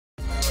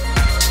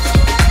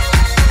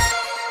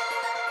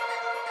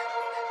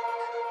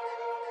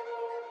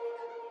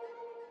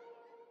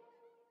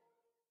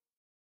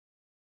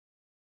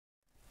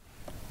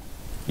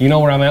You know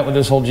where I'm at with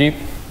this whole Jeep?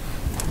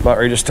 About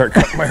ready to start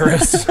cutting my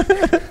wrists.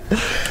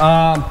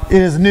 It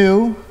is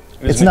new.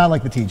 It's not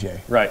like the TJ.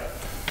 Right.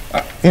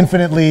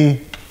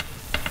 Infinitely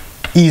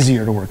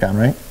easier to work on,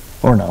 right?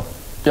 Or no?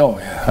 Oh,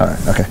 yeah. All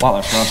right, okay. Wow,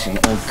 that's rusting.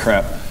 Old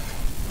crap.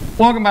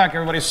 Welcome back,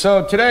 everybody.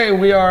 So today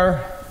we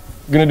are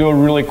going to do a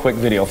really quick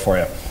video for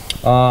you.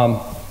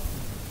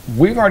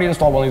 We've already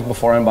installed one of these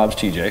before on Bob's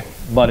TJ,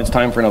 but it's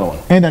time for another one.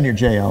 And on your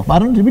JL.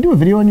 Did we do a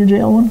video on your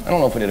JL one? I don't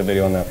know if we did a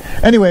video on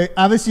that. Anyway,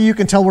 obviously you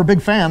can tell we're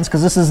big fans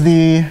because this is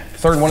the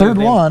third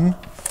one.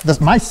 This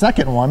is my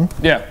second one.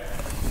 Yeah.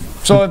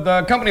 So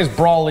the company is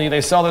Brawlee.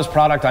 They sell this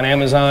product on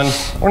Amazon.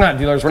 We're not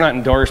dealers. We're not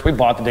endorsed. We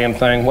bought the damn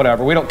thing.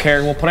 Whatever. We don't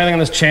care. We'll put anything on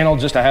this channel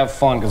just to have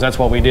fun because that's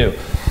what we do.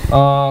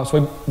 Bob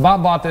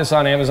bought this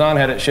on Amazon,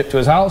 had it shipped to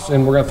his house,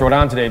 and we're going to throw it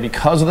on today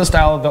because of the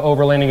style of the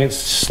overlanding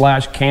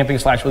slash camping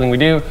slash everything we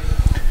do.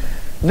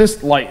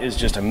 This light is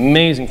just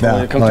amazing for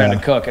when it comes time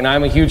to cook, and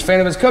I'm a huge fan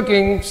of his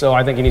cooking, so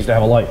I think he needs to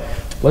have a light.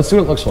 Let's see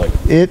what it looks like.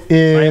 It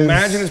is. I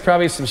imagine it's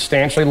probably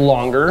substantially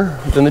longer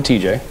than the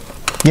TJ.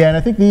 Yeah, and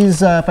I think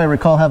these, if I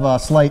recall, have a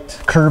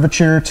slight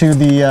curvature to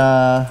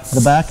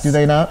the back. Do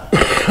they not?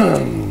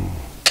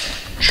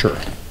 Sure.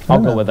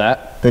 I'll go with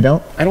that. They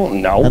don't? I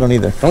don't know. I don't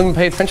either. I don't even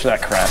pay attention to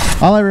that crap.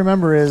 All I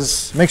remember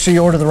is make sure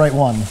you order the right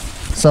one.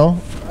 So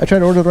I tried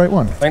to order the right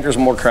one. I think there's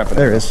more crap in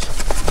there. There is.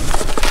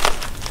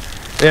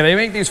 Yeah, they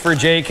make these for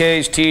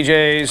JKs,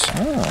 TJs,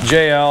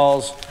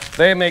 JLs.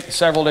 They make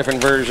several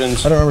different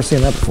versions. I don't remember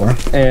seeing that before.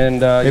 And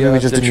maybe we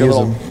just didn't your use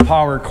little them.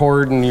 Power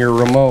cord and your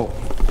remote.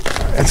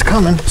 It's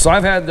coming. So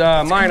I've had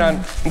mine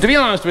on. And to be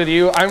honest with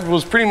you, I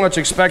was pretty much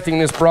expecting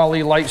this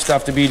Brawlee Light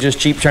stuff to be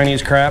just cheap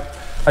Chinese crap.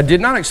 I did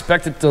not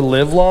expect it to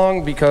live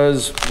long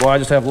because, well, I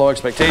just have low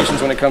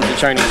expectations when it comes to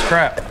Chinese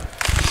crap.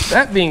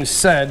 That being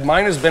said,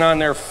 mine has been on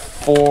there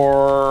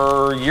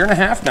for a year and a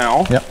half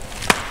now. Yep.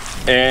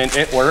 And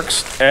it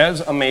works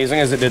as amazing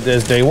as it did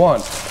this day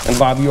one. And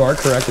Bob, you are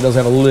correct. It does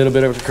have a little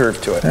bit of a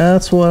curve to it.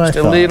 That's what I thought.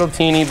 Just a little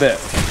teeny bit.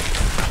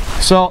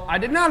 So I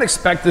did not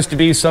expect this to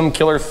be some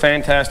killer,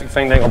 fantastic,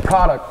 fandangle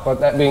product. But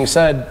that being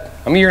said,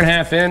 I'm a year and a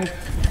half in.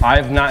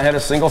 I've not had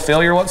a single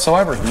failure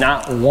whatsoever.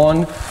 Not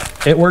one.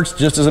 It works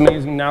just as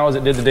amazing now as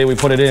it did the day we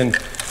put it in.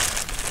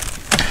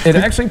 It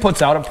actually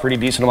puts out a pretty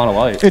decent amount of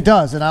light. It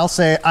does, and I'll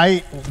say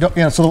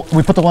so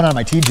we put the one on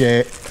my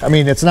TJ. I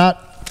mean, it's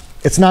not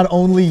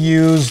only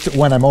used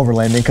when I'm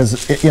overlanding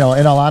because,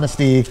 in all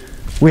honesty,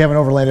 we haven't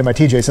overlanded my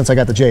TJ since I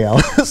got the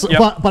JL. So,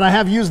 yep. but I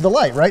have used the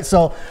light, right?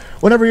 So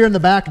whenever you're in the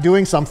back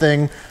doing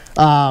something,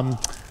 I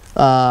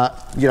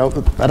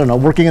don't know,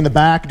 working in the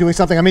back, doing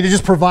something, I mean, it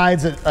just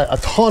provides a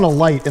ton of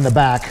light in the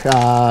back,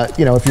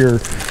 if you're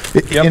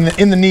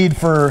in the need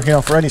for,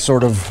 for any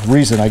sort of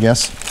reason, I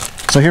guess.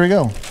 So here we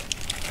go.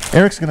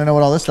 Eric's gonna know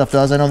what all this stuff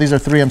does. I know these are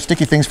 3M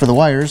sticky things for the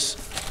wires.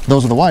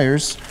 Those are the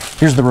wires.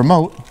 Here's the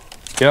remote.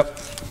 Yep.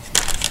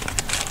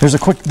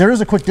 There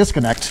is a quick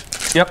disconnect.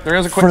 Yep, there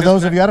is a quick disconnect. For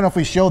those of you, I don't know if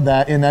we showed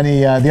that in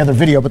any the other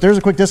video, but there's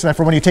a quick disconnect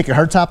for when you take your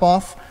hardtop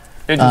off.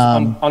 It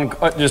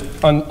just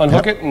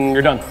unhook it and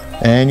you're done.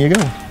 And you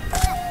go.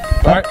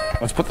 All right,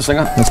 let's put this thing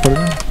on. Let's put it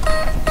on.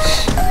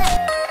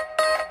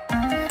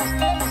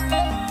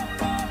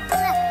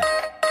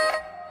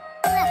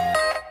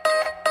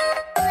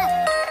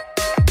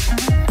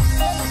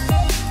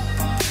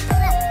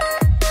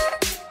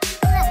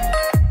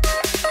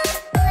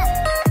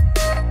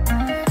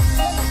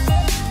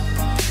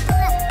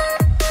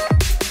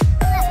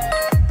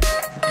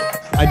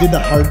 I did the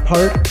hard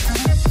part.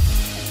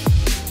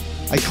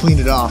 I cleaned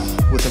it off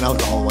with an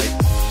alcohol wipe.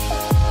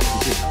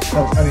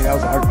 That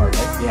was the hard part,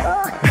 right?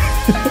 Yeah.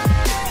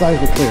 Sorry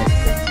to be clear.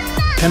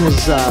 Ken was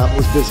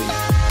busy.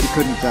 He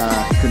couldn't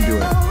do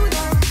it.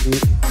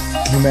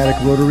 Pneumatic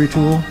rotary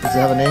tool. Does it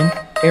have a name?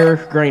 Air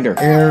grinder.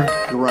 Air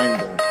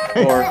grinder.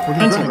 Hey, or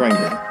pencil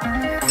grinder.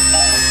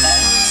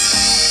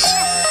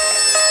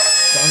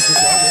 Sounds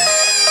just like it.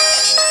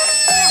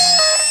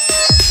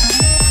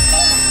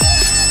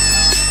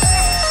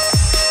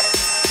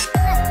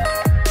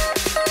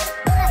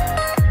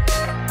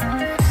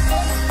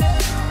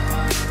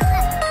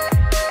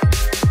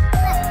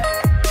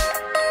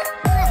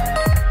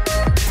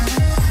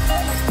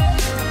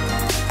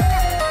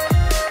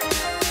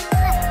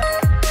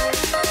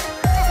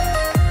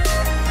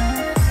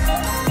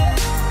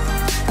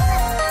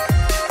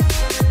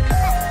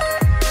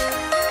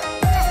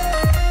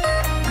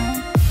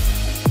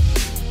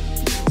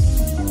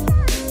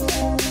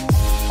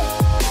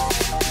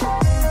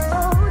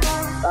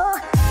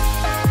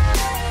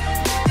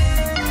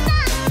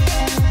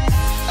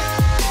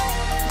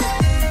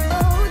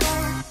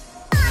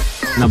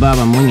 Now, Bob,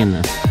 I'm winging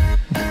this.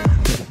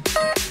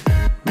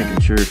 Making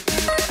sure.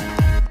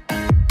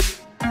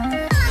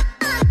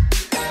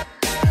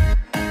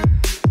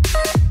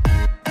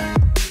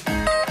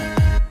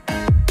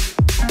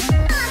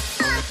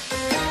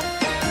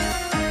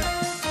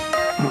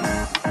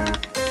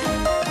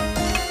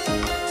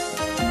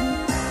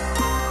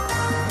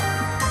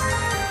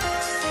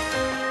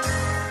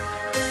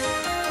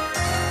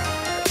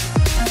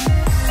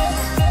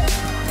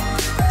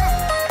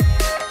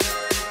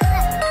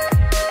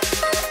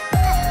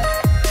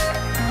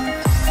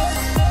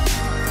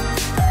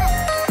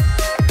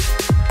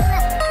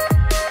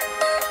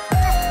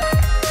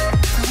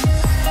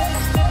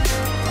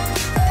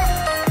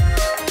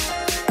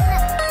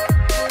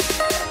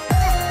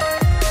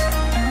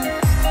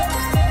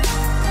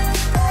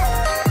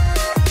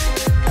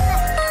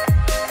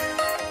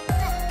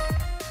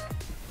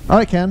 All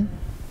right, Ken.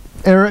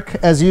 Eric,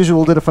 as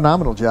usual, did a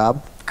phenomenal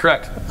job.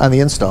 Correct. On the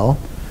install.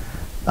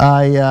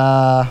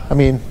 I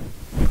mean,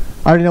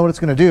 I already know what it's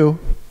going to do.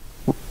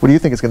 What do you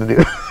think it's going to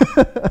do?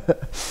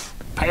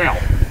 Pale.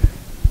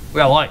 We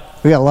got light.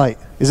 We got light.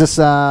 Is this,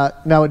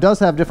 now it does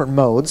have different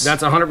modes.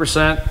 That's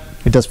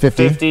 100%. It does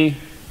 50. 50,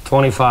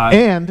 25.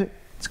 And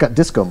it's got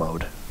disco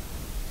mode.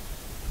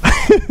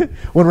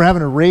 When we're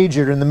having a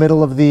rager in the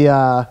middle of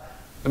the...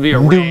 It'd be a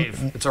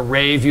rave. It's a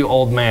rave, you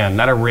old man,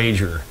 not a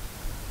rager.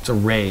 It's a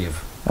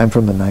rave. I'm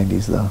from the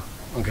 90s, though.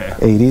 Okay.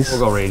 80s? We'll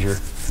go rager.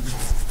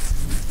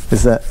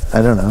 Is that...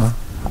 I don't know.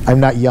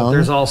 I'm not young.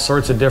 There's all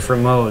sorts of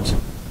different modes.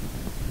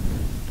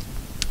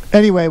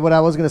 Anyway, what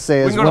I was going to say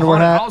is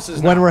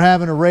when we're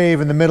having a rave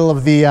in the middle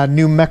of the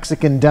New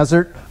Mexican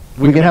desert,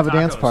 we can have a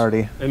dance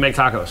party. And make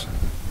tacos.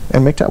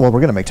 And make well, we're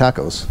going to make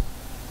tacos.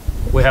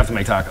 We have to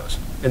make tacos.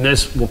 And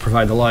this will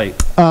provide the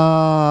light.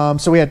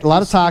 So we had a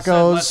lot of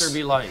tacos. Let there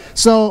be light.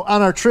 So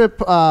on our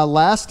trip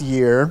last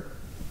year,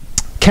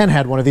 Ken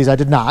had one of these. I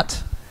did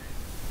not.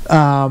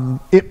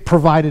 It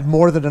provided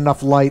more than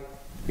enough light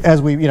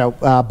as we,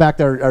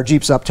 backed our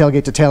Jeeps up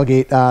tailgate to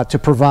tailgate to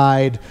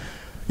provide,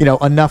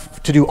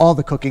 enough to do all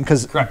the cooking,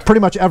 because pretty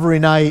much every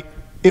night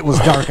it was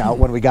dark out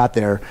when we got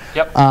there.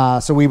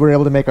 Yep. So we were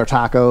able to make our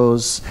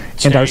tacos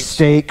and our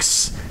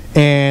steaks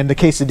and the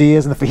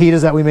quesadillas and the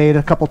fajitas that we made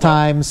a couple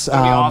times.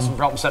 That'd be awesome.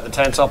 Help them set the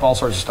tents up, all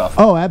sorts of stuff.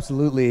 Oh,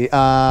 absolutely.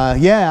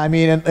 Yeah, I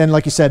mean, and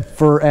like you said,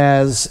 for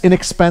as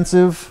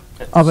inexpensive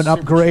of an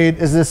upgrade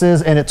as this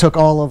is, and it took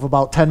all of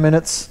about 10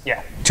 minutes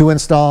to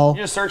install.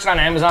 You just search it on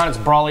Amazon. It's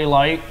Brawlee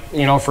Light,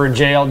 for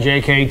JL,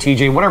 JK,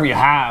 TJ, whatever you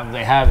have,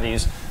 they have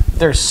these.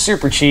 They're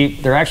super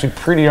cheap. They're actually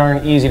pretty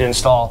darn easy to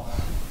install.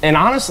 And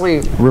honestly,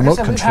 we've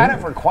had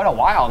it for quite a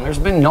while, and there's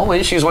been no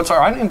issues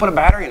whatsoever. I didn't even put a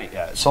battery in it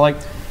yet. So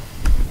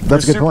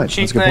that's a good point.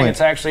 Cheap thing. It's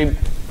actually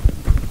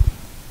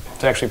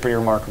pretty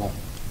remarkable.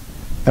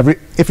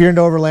 If you're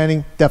into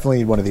overlanding, definitely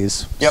need one of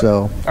these. Yep.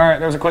 So. All right,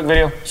 there's a quick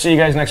video. See you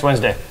guys next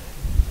Wednesday.